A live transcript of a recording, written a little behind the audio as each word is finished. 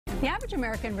The average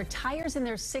American retires in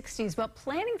their 60s, but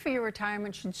planning for your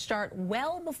retirement should start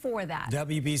well before that.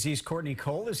 WBZ's Courtney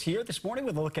Cole is here this morning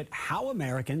with a look at how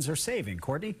Americans are saving.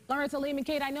 Courtney? Lawrence, Aleem, and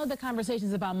Kate, I know the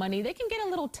conversations about money, they can get a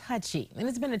little touchy, and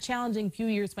it's been a challenging few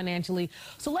years financially.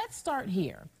 So let's start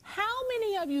here. How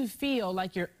many of you feel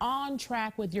like you're on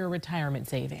track with your retirement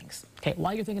savings? Okay,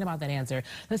 while you're thinking about that answer,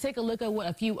 let's take a look at what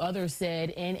a few others said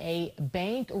in a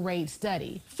bank rate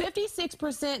study.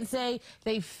 56% say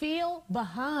they feel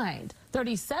behind.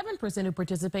 37% who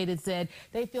participated said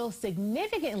they feel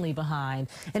significantly behind,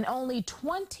 and only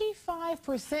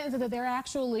 25% said that they're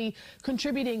actually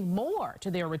contributing more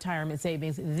to their retirement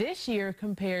savings this year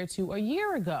compared to a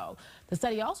year ago. The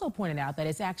study also pointed out that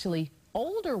it's actually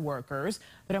older workers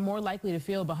that are more likely to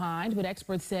feel behind, but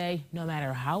experts say no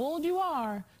matter how old you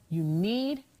are, you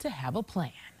need to have a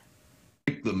plan.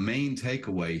 The main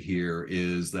takeaway here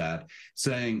is that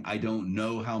saying, I don't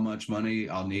know how much money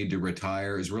I'll need to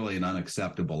retire is really an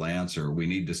unacceptable answer. We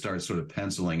need to start sort of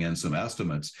penciling in some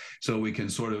estimates so we can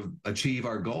sort of achieve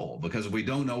our goal. Because if we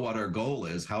don't know what our goal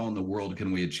is, how in the world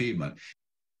can we achieve it?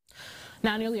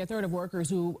 Now, nearly a third of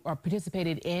workers who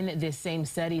participated in this same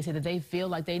study said that they feel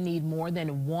like they need more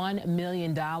than $1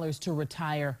 million to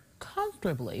retire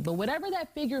comfortably. But whatever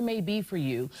that figure may be for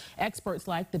you, experts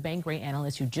like the bank rate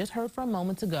analyst you just heard from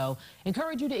moments ago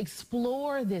encourage you to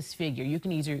explore this figure. You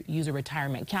can either use a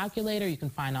retirement calculator, you can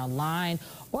find online,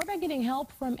 or by getting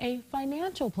help from a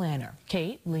financial planner.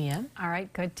 Kate, Liam. All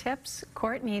right, good tips.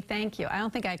 Courtney, thank you. I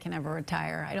don't think I can ever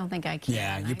retire. I don't think I can.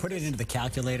 Yeah, you put it into the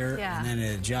calculator and then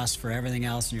it adjusts for everything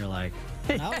else, and you're like,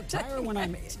 I'll retire when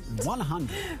I'm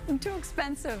 100. Too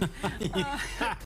expensive.